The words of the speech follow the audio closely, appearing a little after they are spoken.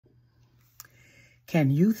Can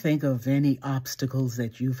you think of any obstacles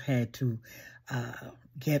that you've had to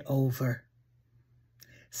get over?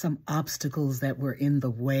 Some obstacles that were in the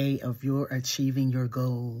way of your achieving your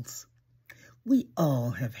goals? We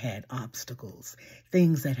all have had obstacles,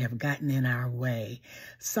 things that have gotten in our way.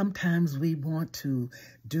 Sometimes we want to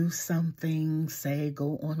do something, say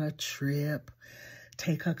go on a trip,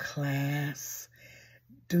 take a class,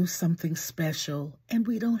 do something special, and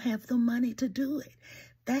we don't have the money to do it.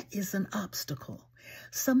 That is an obstacle.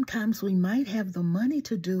 Sometimes we might have the money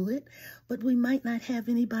to do it, but we might not have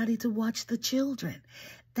anybody to watch the children.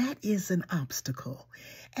 That is an obstacle.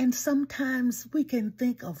 And sometimes we can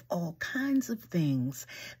think of all kinds of things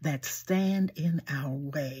that stand in our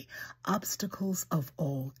way, obstacles of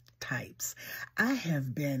all types. I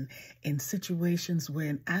have been in situations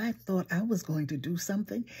when I thought I was going to do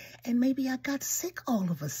something and maybe I got sick all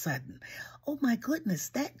of a sudden. Oh my goodness,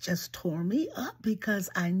 that just tore me up because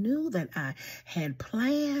I knew that I had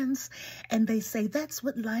plans, and they say that's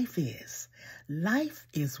what life is. Life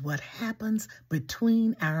is what happens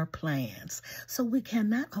between our plans. So we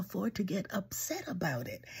cannot afford to get upset about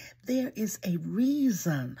it. There is a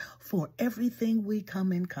reason for everything we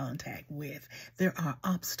come in contact with. There are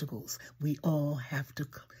obstacles we all have to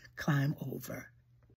climb over.